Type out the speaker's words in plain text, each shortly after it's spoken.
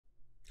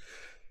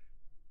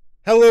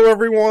Hello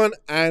everyone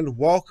and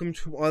welcome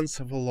to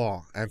Uncivil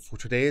Law. And for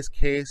today's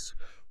case,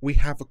 we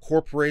have a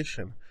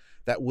corporation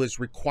that was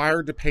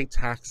required to pay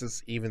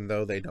taxes even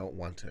though they don't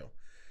want to.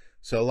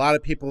 So a lot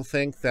of people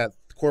think that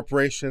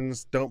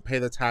corporations don't pay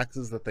the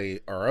taxes that they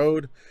are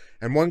owed,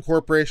 and one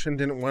corporation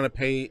didn't want to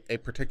pay a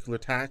particular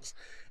tax,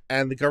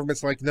 and the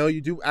government's like, no,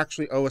 you do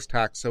actually owe us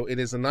tax. So it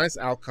is a nice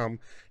outcome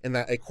in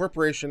that a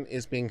corporation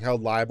is being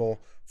held liable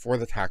for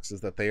the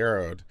taxes that they are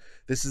owed.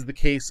 This is the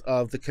case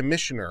of the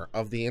Commissioner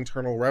of the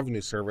Internal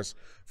Revenue Service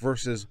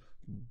versus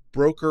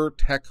Broker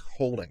Tech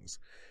Holdings.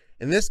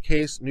 In this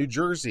case, New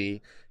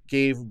Jersey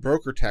gave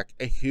Broker Tech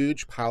a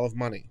huge pile of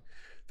money.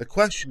 The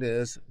question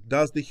is,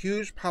 does the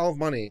huge pile of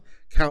money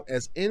count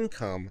as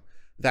income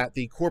that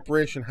the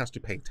corporation has to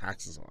pay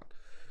taxes on?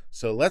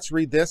 So let's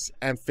read this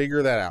and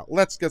figure that out.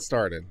 Let's get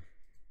started.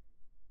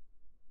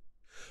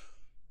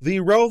 The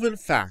relevant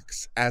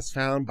facts as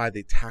found by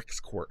the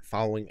tax court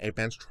following a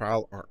bench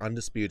trial are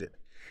undisputed.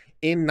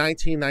 In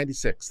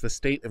 1996, the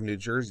state of New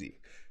Jersey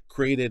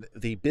created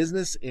the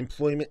Business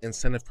Employment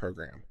Incentive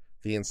Program,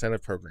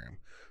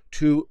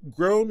 to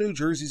grow New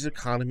Jersey's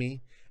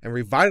economy and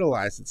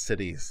revitalize its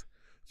cities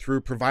through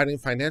providing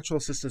financial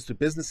assistance to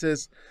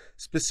businesses,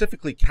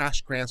 specifically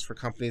cash grants for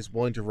companies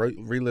willing to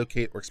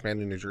relocate or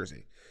expand in New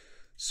Jersey.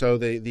 So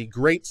the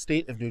great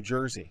state of New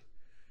Jersey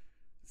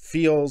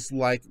feels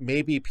like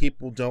maybe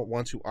people don't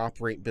want to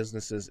operate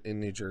businesses in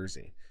New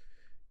Jersey.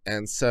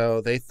 And so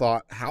they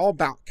thought, how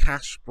about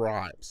cash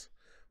bribes?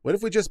 What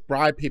if we just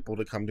bribe people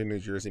to come to New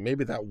Jersey?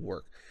 Maybe that would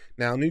work.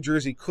 Now, New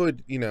Jersey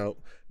could,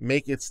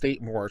 make its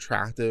state more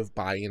attractive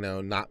by,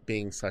 not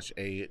being such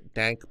a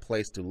dank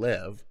place to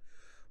live.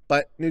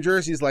 But New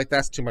Jersey's like,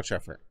 that's too much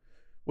effort.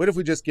 What if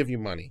we just give you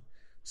money?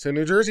 So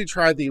New Jersey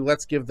tried the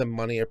let's give them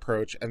money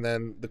approach, and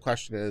then the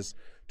question is,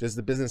 does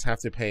the business have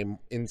to pay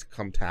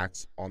income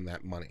tax on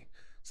that money?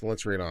 So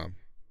let's read on.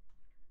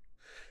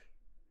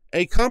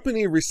 A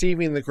company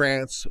receiving the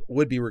grants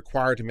would be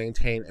required to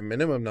maintain a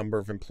minimum number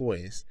of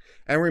employees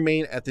and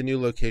remain at the new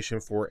location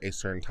for a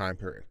certain time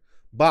period.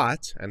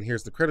 But, and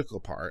here's the critical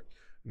part,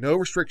 no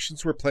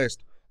restrictions were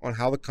placed on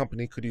how the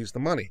company could use the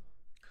money.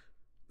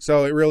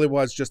 So it really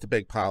was just a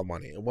big pile of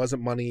money. It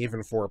wasn't money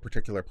even for a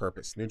particular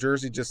purpose. New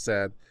Jersey just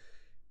said,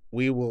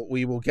 we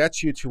will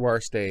get you to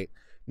our state,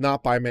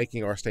 not by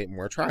making our state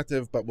more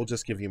attractive, but we'll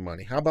just give you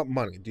money. How about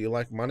money? Do you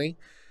like money?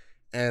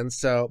 And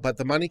so, but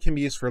the money can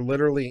be used for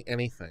literally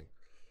anything,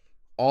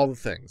 all the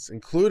things,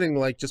 including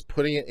like just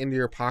putting it into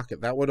your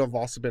pocket. That would have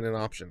also been an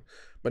option.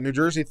 But New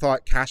Jersey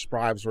thought cash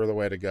bribes were the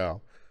way to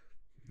go.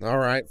 All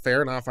right,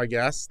 fair enough, I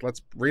guess.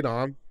 Let's read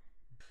on.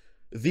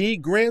 The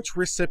grant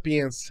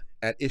recipients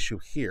at issue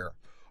here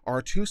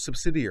are two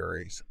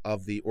subsidiaries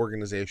of the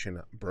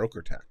organization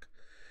Broker Tech.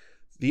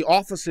 The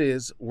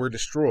offices were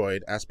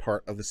destroyed as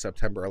part of the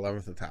September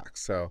 11th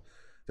attacks. So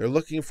they're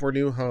looking for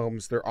new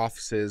homes, their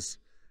offices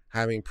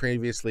having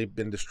previously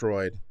been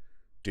destroyed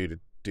due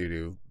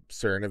to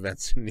certain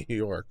events in New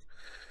York.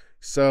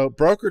 So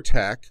Broker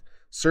Tech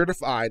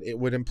certified it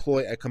would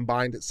employ a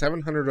combined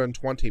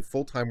 720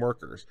 full-time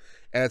workers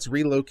at its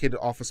relocated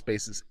office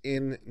spaces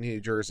in New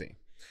Jersey.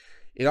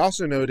 It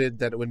also noted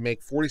that it would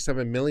make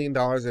 $47 million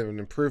in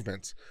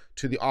improvements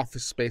to the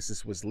office spaces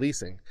it was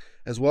leasing,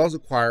 as well as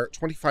acquire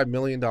 $25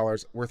 million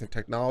worth of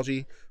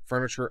technology,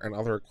 furniture, and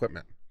other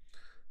equipment.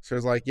 So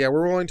it's like, yeah,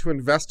 we're willing to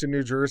invest in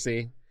New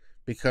Jersey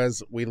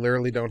because we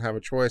literally don't have a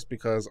choice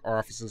because our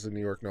offices in New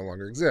York no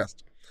longer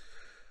exist.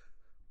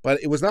 But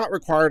it was not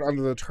required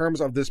under the terms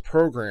of this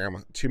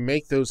program to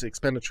make those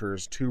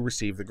expenditures to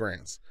receive the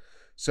grants.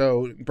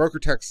 So Broker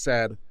Tech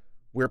said,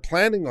 we're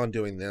planning on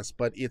doing this,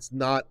 but it's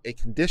not a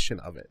condition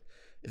of it.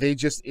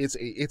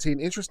 It's an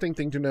interesting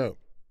thing to note.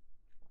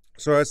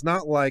 So it's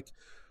not like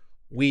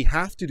we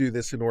have to do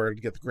this in order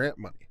to get the grant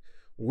money.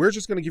 We're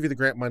just going to give you the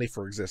grant money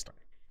for existing.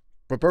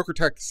 But Broker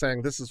Tech is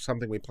saying this is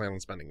something we plan on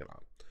spending it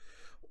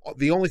on.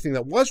 The only thing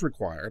that was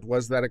required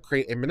was that it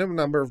create a minimum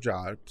number of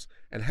jobs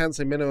and hence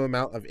a minimum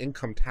amount of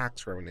income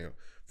tax revenue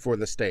for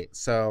the state.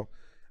 So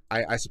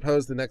I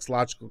suppose the next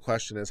logical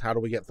question is, how do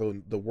we get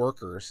the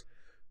workers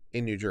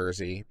in New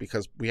Jersey,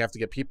 because we have to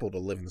get people to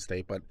live in the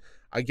state. But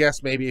I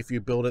guess maybe if you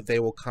build it, they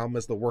will come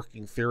as the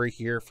working theory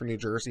here for New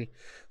Jersey.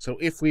 So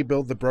if we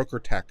build the Broker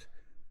Tech,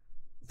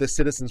 the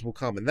citizens will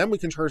come, and then we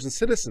can charge the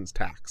citizens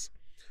tax.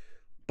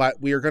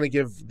 But we are going to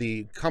give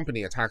the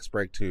company a tax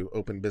break to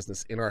open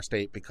business in our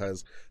state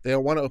because they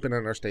don't want to open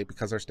in our state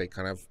because our state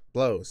kind of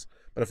blows.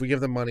 But if we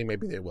give them money,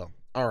 maybe they will.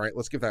 All right,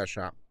 let's give that a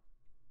shot.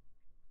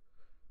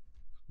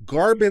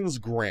 Garbin's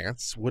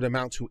grants would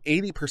amount to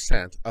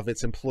 80% of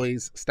its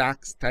employees'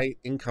 state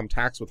income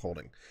tax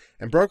withholding,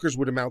 and brokers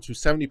would amount to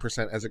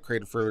 70% as it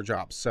created further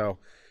jobs. So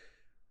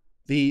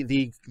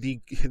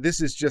this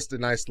is just a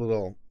nice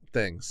little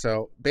thing.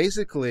 So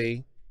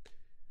basically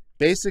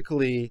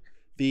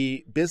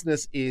the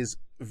business is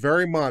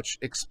very much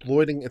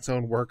exploiting its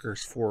own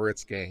workers for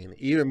its gain,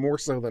 even more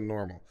so than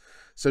normal.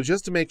 So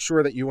just to make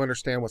sure that you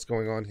understand what's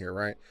going on here,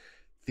 right?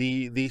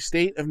 The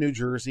state of New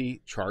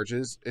Jersey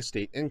charges a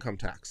state income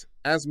tax,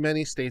 as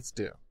many states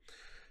do.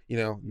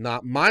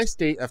 not my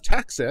state of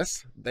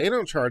Texas. They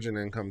don't charge an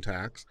income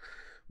tax,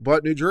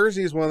 but New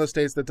Jersey is one of the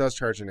states that does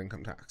charge an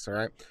income tax, all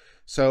right?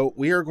 So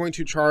we are going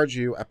to charge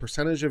you a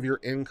percentage of your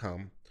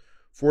income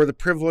for the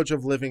privilege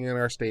of living in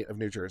our state of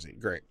New Jersey.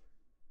 Great.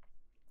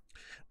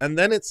 And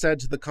then it said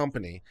to the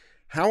company,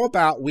 how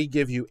about we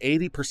give you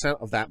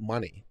 80% of that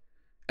money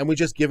and we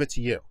just give it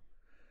to you?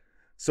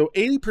 So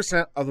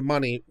 80% of the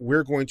money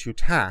we're going to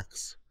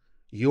tax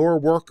your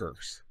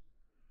workers.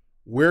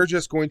 We're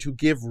just going to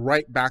give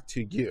right back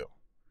to you.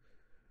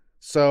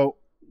 So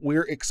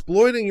we're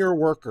exploiting your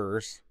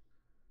workers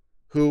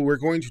who we're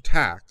going to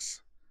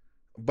tax,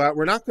 but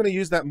we're not going to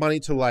use that money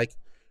to like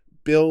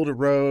build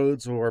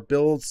roads or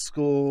build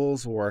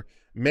schools or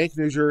make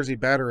New Jersey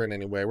better in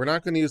any way. We're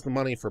not going to use the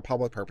money for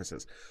public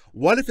purposes.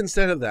 What if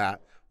instead of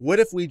that, what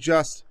if we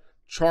just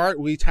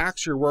we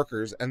tax your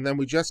workers and then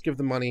we just give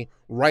the money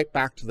right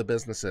back to the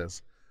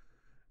businesses?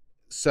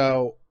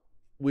 So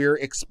we're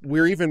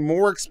even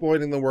more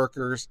exploiting the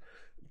workers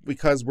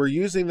because we're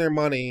using their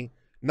money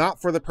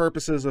not for the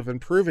purposes of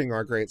improving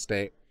our great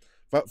state,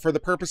 but for the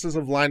purposes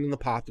of lining the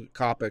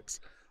pockets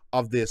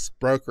of this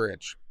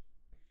brokerage.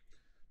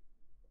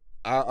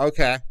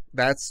 Okay,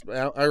 that's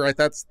all right.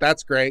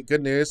 That's great.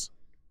 Good news.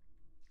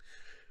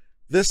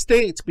 The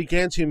states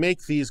began to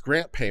make these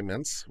grant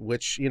payments,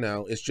 which,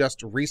 is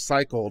just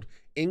recycled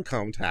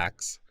income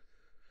tax,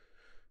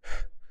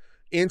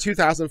 in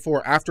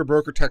 2004 after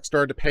BrokerTec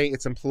started to pay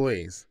its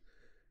employees.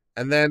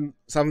 And then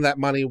some of that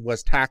money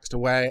was taxed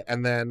away,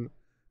 and then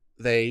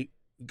they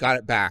got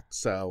it back.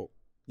 So,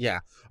 yeah.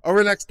 Over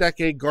the next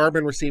decade,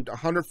 Garvin received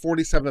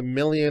 $147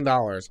 million,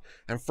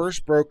 and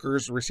First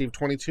Brokers received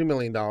 $22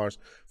 million,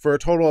 for a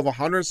total of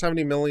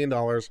 $170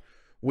 million,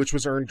 which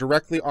was earned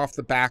directly off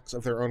the backs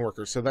of their own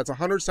workers. So that's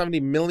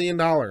 $170 million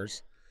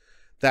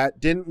that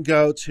didn't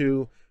go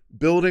to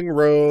building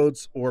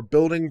roads or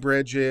building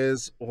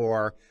bridges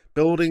or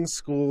building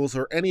schools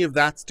or any of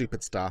that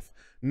stupid stuff.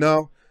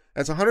 No,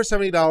 that's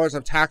 $170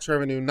 of tax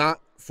revenue,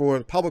 not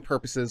for public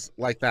purposes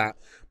like that,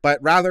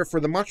 but rather for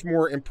the much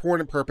more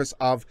important purpose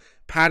of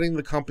padding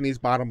the company's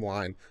bottom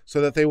line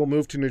so that they will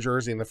move to New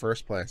Jersey in the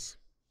first place.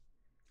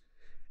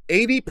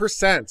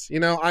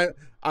 80%.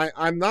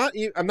 I'm not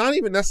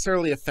even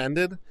necessarily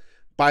offended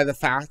by the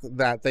fact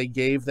that they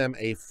gave them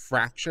a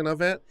fraction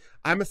of it.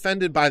 I'm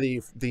offended by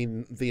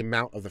the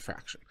amount of the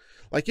fraction.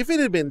 Like if it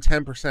had been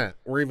 10%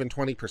 or even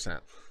 20%,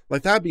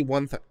 like that'd be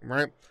one thing,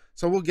 right?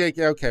 So we'll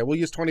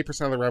use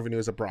 20% of the revenue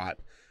as a bribe.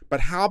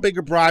 But how big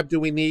a bribe do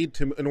we need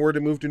in order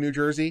to move to New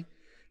Jersey?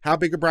 How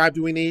big a bribe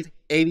do we need?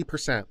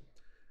 80%.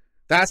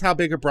 That's how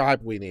big a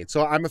bribe we need.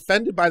 So I'm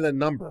offended by the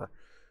number,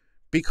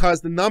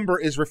 because the number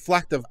is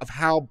reflective of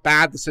how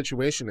bad the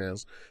situation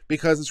is,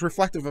 because it's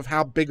reflective of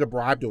how big a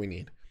bribe do we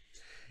need.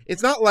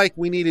 It's not like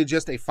we needed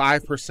just a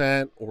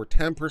 5% or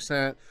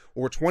 10%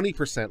 or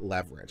 20%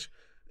 leverage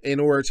in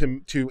order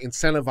to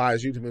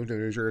incentivize you to move to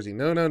New Jersey.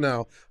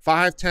 No.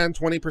 5, 10,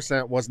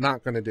 20% was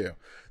not going to do.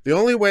 The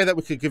only way that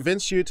we could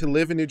convince you to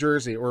live in New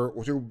Jersey or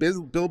to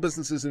build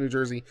businesses in New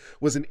Jersey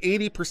was an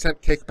 80%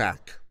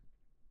 kickback.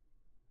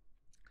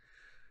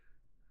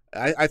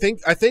 I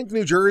think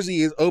New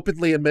Jersey is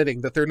openly admitting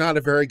that they're not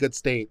a very good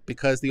state,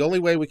 because the only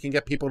way we can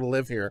get people to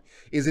live here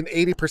is an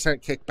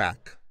 80%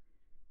 kickback.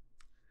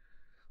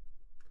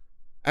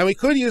 And we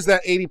could use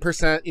that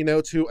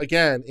 80%, to,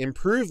 again,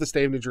 improve the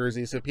state of New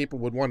Jersey so people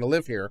would want to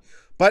live here.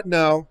 But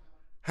no,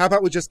 how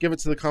about we just give it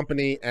to the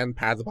company and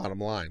pad the bottom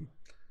line?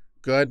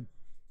 Good.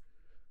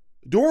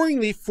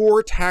 During the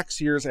 4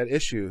 tax years at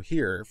issue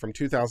here, from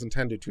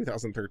 2010 to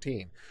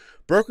 2013,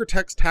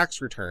 BrokerTec's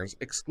tax returns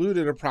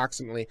excluded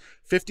approximately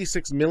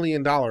 $56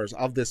 million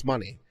of this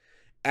money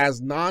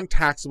as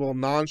non-taxable,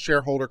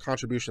 non-shareholder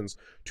contributions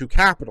to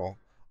capital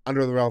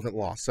under the relevant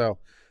law. So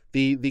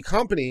the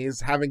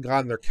companies, having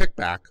gotten their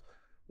kickback,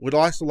 would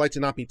also like to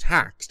not be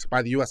taxed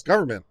by the U.S.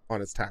 government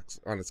on its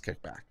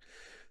kickback.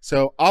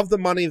 So of the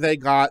money they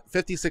got,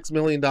 $56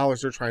 million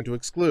they're trying to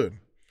exclude.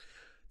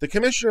 The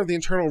Commissioner of the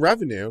Internal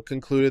Revenue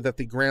concluded that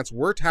the grants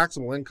were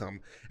taxable income,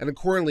 and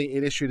accordingly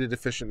it issued a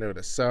deficient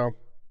notice. So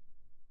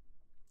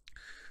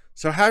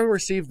having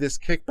received this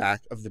kickback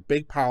of the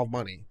big pile of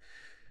money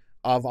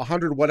of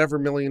 $100 whatever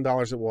million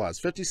it was,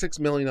 $56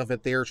 million of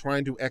it they are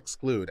trying to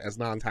exclude as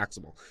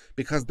non-taxable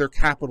because they're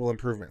capital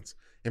improvements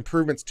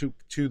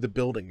to the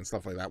building and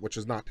stuff like that, which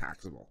is not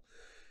taxable.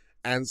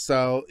 And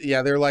so,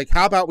 yeah, they're like,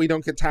 how about we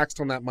don't get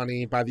taxed on that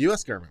money by the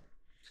U.S. government?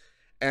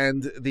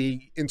 And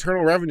the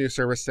Internal Revenue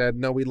Service said,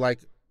 no, we'd like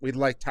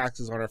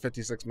taxes on our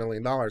 $56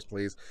 million,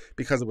 please,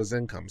 because it was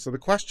income. So the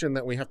question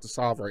that we have to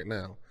solve right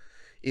now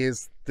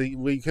is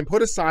we can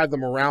put aside the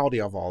morality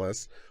of all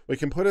this. We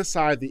can put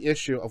aside the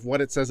issue of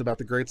what it says about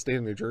the great state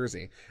of New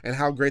Jersey and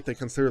how great they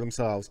consider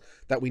themselves,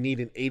 that we need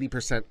an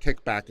 80%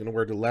 kickback in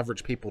order to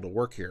leverage people to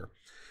work here.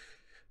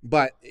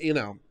 But,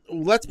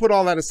 let's put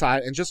all that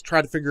aside and just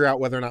try to figure out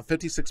whether or not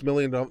 $56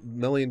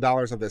 million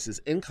of this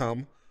is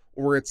income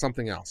or it's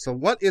something else. So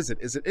what is it?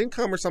 Is it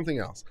income or something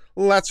else?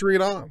 Let's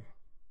read on.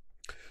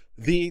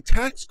 The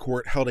tax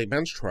court held a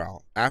bench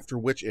trial, after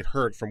which it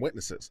heard from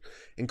witnesses,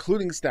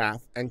 including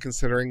staff, and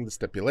considering the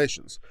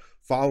stipulations.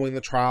 Following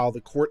the trial,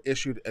 the court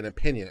issued an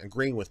opinion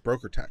agreeing with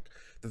BrokerTech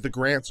that the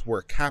grants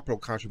were capital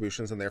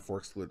contributions and therefore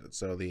excluded.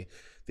 So the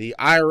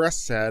IRS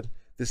said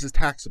this is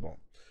taxable.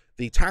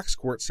 The tax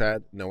court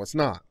said no, it's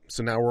not.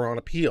 So now we're on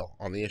appeal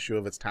on the issue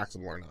of it's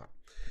taxable or not.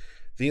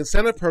 The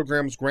incentive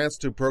programs grants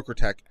to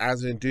BrokerTech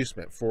as an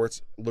inducement for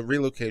its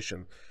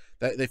relocation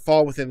that they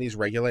fall within these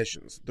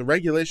regulations. The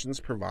regulations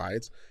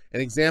provides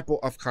an example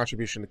of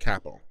contribution to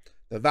capital.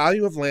 The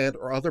value of land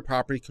or other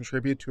property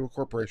contributed to a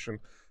corporation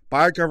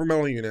by a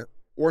governmental unit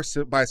or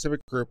by a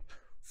civic group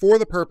for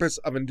the purpose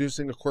of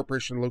inducing a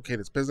corporation to locate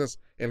its business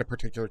in a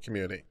particular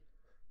community.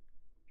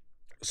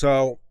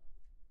 So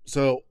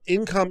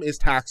income is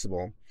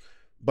taxable,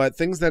 but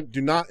things that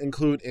do not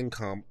include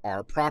income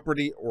are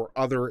property or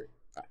other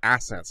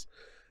assets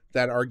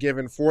that are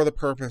given for the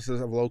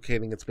purposes of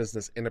locating its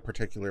business in a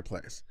particular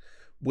place,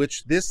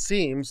 which this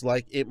seems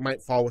like it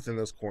might fall within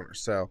those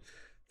corners. So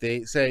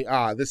they say,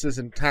 this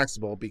isn't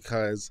taxable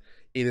because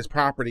it is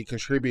property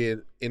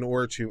contributed in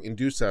order to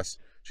induce us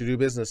to do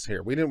business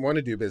here. We didn't want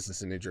to do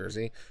business in New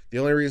Jersey. The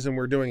only reason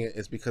we're doing it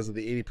is because of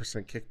the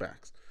 80%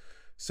 kickbacks.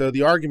 So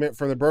the argument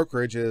from the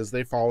brokerage is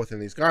they fall within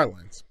these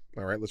guidelines.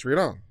 All right, let's read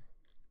on.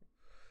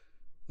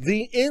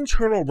 The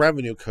Internal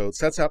Revenue Code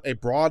sets out a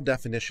broad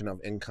definition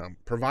of income,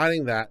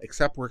 providing that,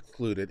 except where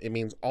excluded, it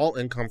means all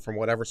income from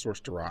whatever source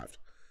derived.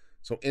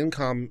 So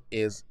income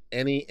is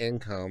any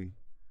income.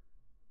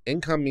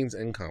 Income means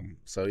income.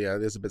 So yeah,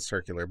 it is a bit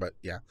circular, but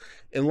yeah.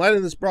 In light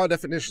of this broad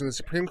definition, the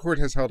Supreme Court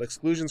has held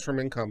exclusions from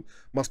income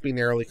must be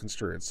narrowly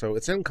construed. So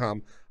it's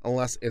income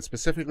unless it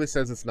specifically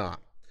says it's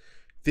not.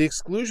 The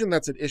exclusion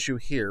that's at issue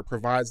here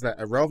provides that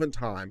at a relevant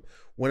time,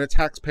 when a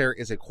taxpayer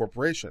is a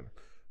corporation,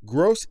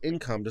 gross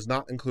income does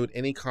not include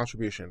any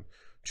contribution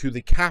to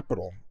the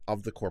capital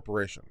of the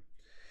corporation.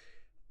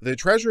 The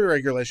Treasury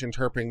regulation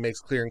interpreting makes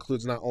clear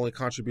includes not only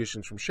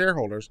contributions from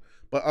shareholders,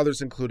 but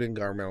others including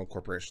governmental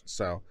corporations.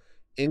 So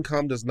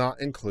income does not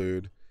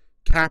include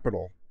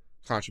capital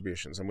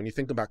contributions. And when you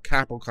think about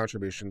capital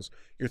contributions,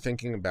 you're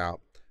thinking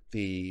about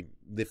the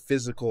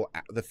physical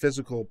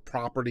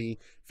property,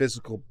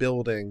 physical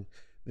building.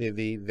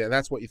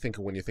 That's what you think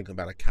of when you think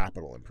about a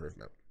capital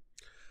improvement.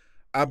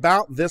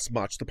 About this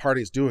much, the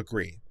parties do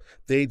agree.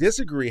 They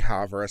disagree,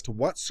 however, as to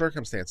what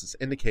circumstances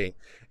indicate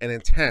an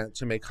intent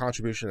to make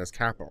contribution as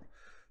capital.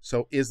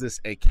 So is this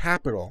a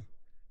capital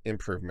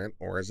improvement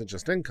or is it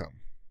just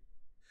income?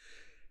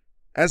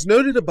 As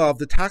noted above,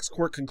 the tax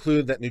court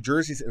concluded that New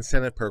Jersey's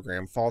incentive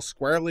program falls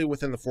squarely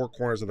within the four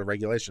corners of the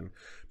regulation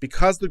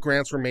because the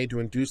grants were made to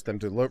induce them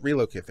to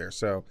relocate there.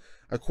 So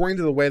according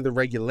to the way the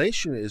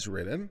regulation is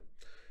written,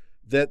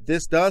 that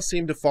this does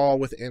seem to fall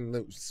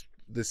within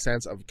the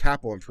sense of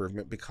capital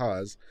improvement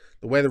because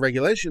the way the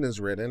regulation is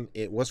written,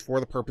 it was for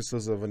the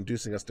purposes of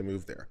inducing us to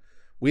move there.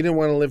 We didn't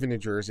want to live in New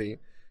Jersey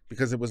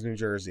because it was New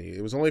Jersey.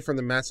 It was only from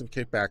the massive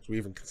kickbacks we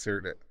even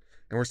considered it.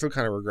 And we're still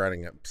kind of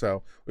regretting it.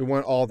 So we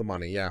want all the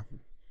money, yeah.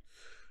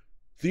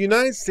 The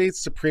United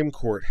States Supreme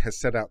Court has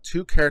set out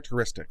two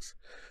characteristics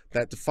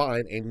that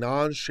define a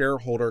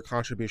non-shareholder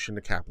contribution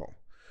to capital.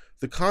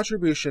 The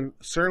contribution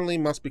certainly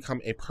must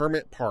become a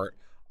permanent part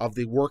of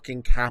the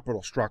working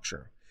capital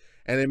structure,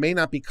 and it may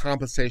not be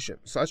compensation,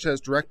 such as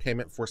direct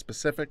payment for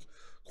specific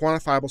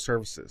quantifiable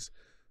services.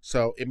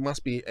 So it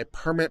must be a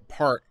permanent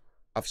part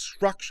of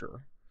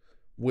structure,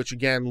 which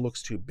again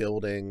looks to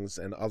buildings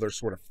and other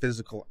sort of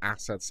physical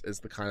assets is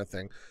the kind of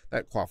thing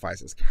that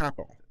qualifies as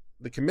capital.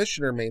 The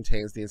commissioner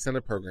maintains the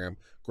incentive program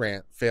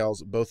grant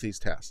fails both these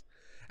tests.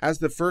 As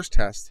the first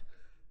test,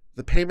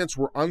 the payments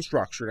were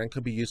unstructured and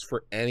could be used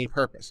for any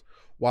purpose.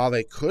 While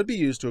they could be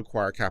used to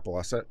acquire a capital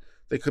asset,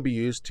 they could be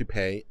used to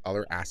pay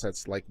other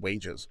assets like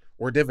wages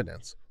or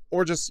dividends,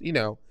 or just,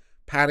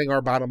 padding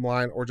our bottom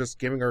line, or just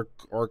giving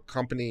our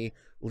company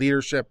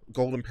leadership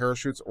golden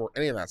parachutes, or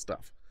any of that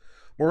stuff.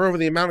 Moreover,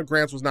 the amount of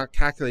grants was not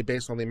calculated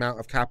based on the amount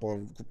of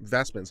capital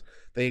investments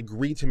they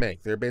agreed to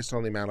make. They're based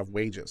on the amount of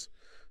wages.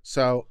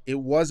 So it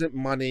wasn't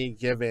money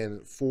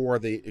given for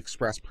the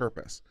express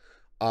purpose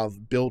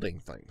of building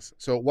things.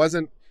 So it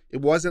wasn't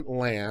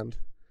land.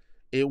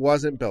 It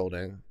wasn't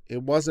building.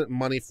 It wasn't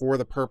money for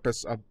the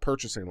purpose of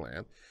purchasing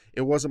land.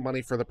 It wasn't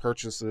money for the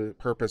purpose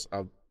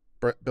of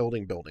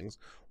building buildings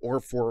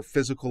or for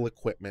physical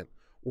equipment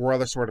or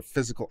other sort of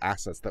physical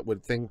assets that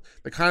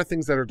the kind of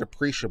things that are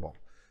depreciable,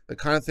 the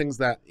kind of things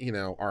that,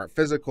 are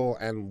physical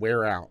and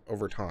wear out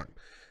over time.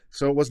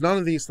 So it was none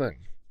of these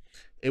things.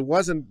 It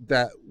wasn't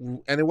that,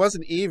 and it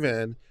wasn't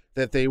even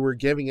that they were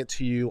giving it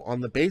to you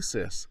on the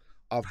basis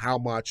of how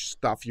much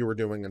stuff you were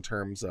doing in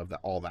terms of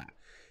all that,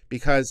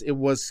 because it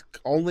was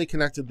only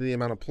connected to the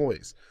amount of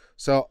employees.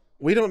 So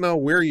we don't know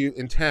where you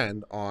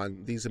intend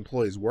on these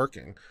employees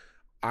working.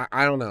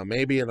 I don't know,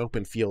 maybe an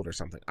open field or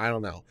something. I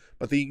don't know.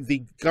 But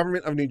the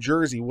government of New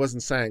Jersey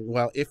wasn't saying,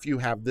 well, if you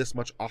have this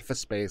much office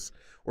space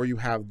or you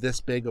have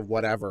this big of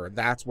whatever,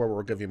 that's where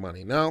we'll give you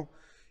money. No,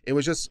 it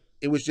was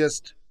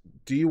just,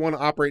 do you want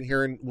to operate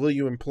here and will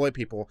you employ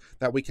people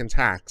that we can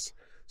tax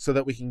so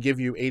that we can give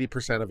you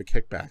 80% of a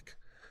kickback.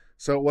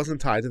 So it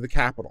wasn't tied to the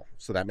capital.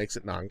 So that makes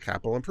it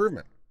non-capital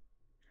improvement.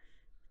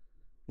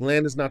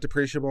 Land is not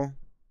depreciable.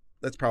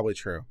 That's probably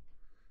true.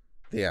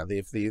 Yeah,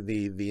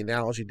 the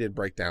analogy did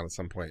break down at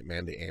some point,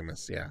 Mandy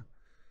Amos. Yeah.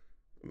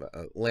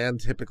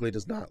 Land typically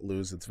does not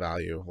lose its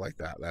value like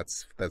that.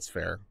 That's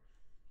fair.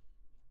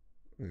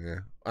 Yeah.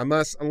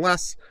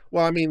 Unless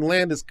well, I mean,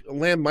 land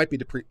might be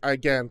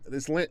again,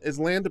 is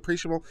land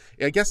depreciable?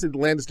 I guess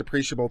land is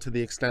depreciable to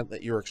the extent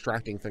that you're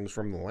extracting things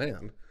from the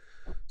land.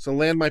 So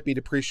land might be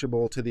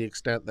depreciable to the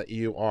extent that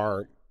you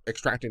are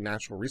extracting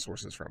natural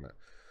resources from it.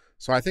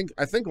 So I think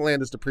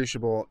land is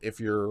depreciable if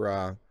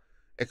you're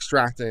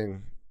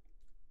extracting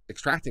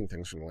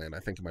things from the land. I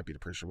think it might be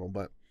depreciable,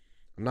 but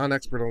I'm not an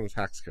expert on the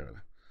tax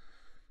code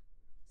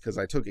because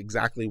I took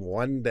exactly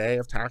 1 day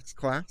of tax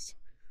class.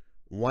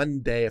 1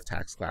 day of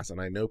tax class, and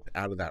I noped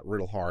out of that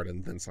real hard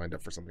and then signed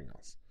up for something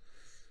else.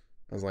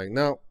 I was like,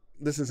 no,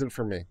 this isn't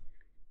for me.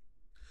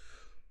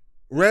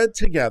 Read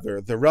together,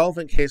 the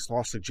relevant case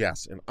law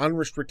suggests an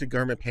unrestricted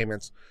government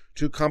payments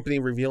to a company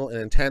reveal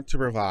an intent to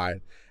provide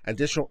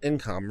additional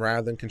income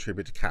rather than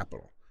contribute to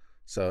capital.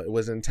 So it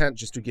was intent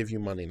just to give you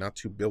money, not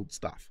to build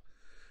stuff.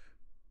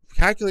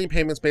 Calculating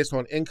payments based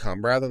on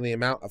income rather than the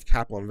amount of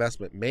capital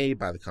investment made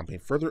by the company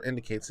further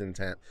indicates an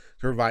intent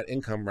to provide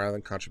income rather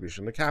than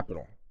contribution to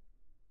capital.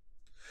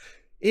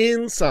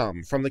 In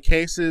sum, from the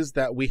cases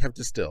that we have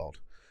distilled,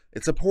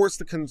 it supports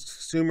the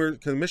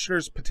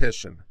commissioner's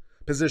position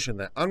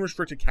that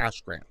unrestricted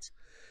cash grants,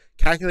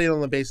 calculated on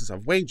the basis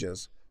of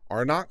wages,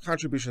 are not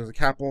contributions to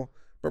capital,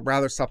 but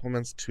rather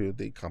supplements to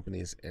the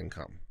company's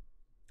income.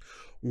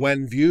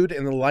 When viewed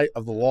in the light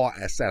of the law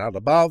as set out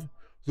above,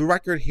 the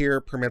record here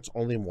permits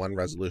only one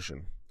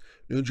resolution.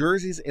 New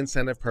Jersey's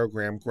incentive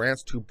program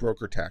grants to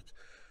BrokerTec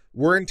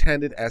were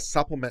intended as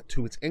supplement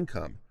to its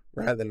income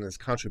rather than as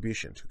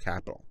contribution to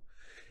capital.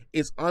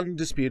 It's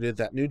undisputed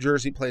that New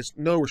Jersey placed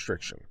no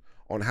restriction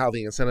on how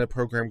the incentive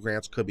program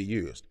grants could be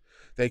used.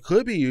 They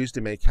could be used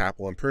to make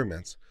capital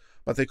improvements,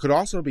 but they could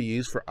also be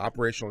used for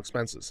operational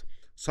expenses,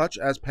 such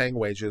as paying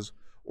wages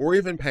or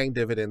even paying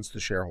dividends to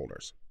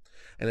shareholders.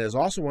 And it is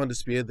also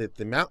undisputed that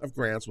the amount of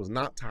grants was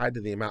not tied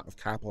to the amount of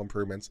capital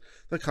improvements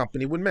the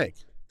company would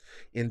make.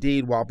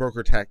 Indeed, while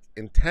BrokerTec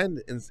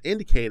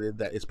indicated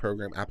that its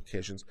program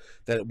applications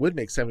that it would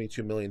make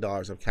 $72 million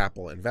of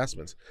capital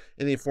investments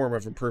in the form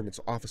of improvements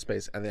to office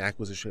space and the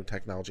acquisition of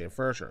technology and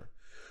furniture,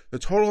 the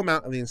total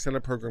amount of the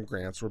incentive program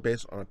grants were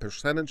based on a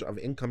percentage of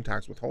income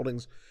tax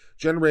withholdings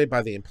generated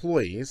by the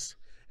employees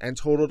and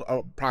totaled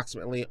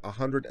approximately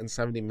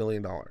 $170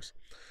 million.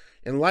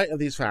 In light of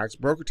these facts,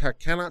 BrokerTec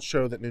cannot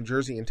show that New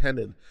Jersey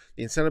intended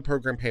the incentive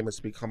program payments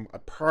to become a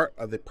part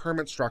of the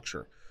permanent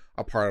structure,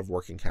 a part of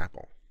working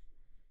capital.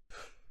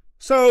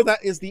 So that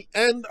is the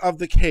end of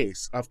the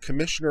case of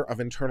Commissioner of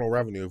Internal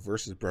Revenue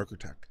versus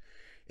BrokerTec.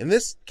 In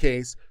this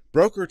case,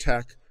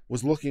 BrokerTec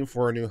was looking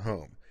for a new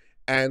home.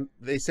 And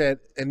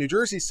New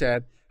Jersey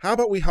said, how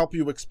about we help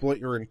you exploit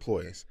your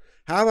employees?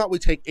 How about we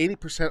take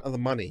 80% of the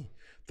money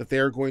that they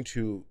are going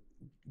to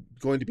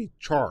be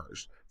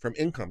charged from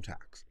income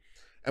tax?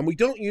 And we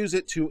don't use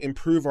it to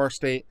improve our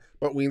state,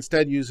 but we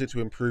instead use it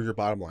to improve your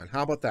bottom line.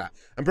 How about that?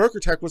 And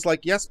BrokerTec was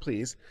like, yes,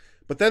 please.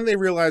 But then they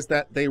realized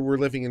that they were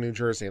living in New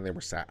Jersey and they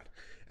were sad.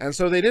 And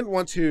so they didn't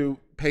want to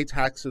pay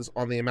taxes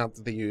on the amount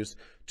that they used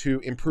to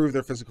improve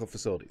their physical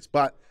facilities.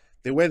 But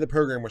the way the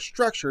program was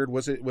structured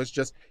was it was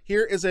just,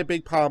 here is a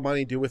big pile of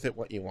money, do with it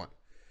what you want.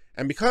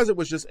 And because it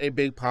was just a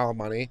big pile of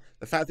money,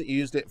 the fact that you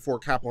used it for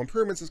capital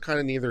improvements is kind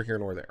of neither here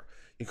nor there.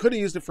 You could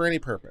have used it for any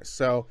purpose.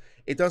 So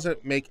it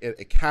doesn't make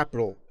it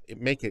capital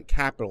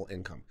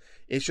income.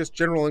 It's just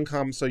general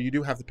income, so you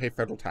do have to pay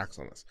federal tax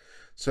on this.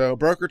 So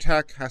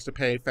BrokerTec has to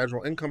pay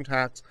federal income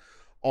tax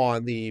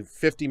on the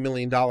 $50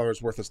 million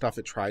worth of stuff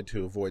it tried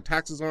to avoid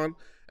taxes on.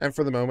 And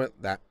for the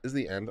moment, that is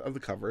the end of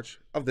the coverage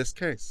of this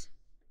case.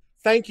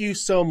 Thank you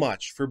so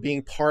much for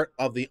being part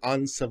of the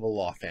Uncivil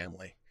Law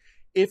family.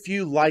 If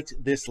you liked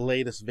this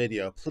latest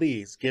video,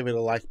 please give it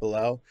a like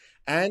below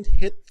and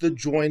hit the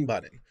join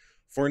button.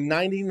 For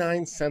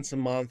 99 cents a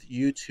month,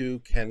 you too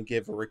can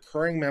give a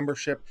recurring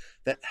membership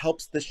that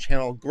helps this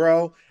channel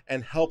grow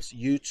and helps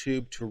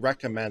YouTube to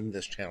recommend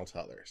this channel to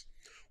others.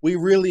 We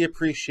really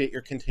appreciate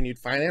your continued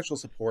financial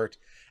support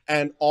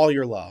and all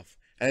your love.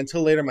 And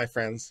until later, my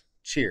friends,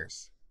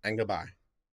 cheers and goodbye.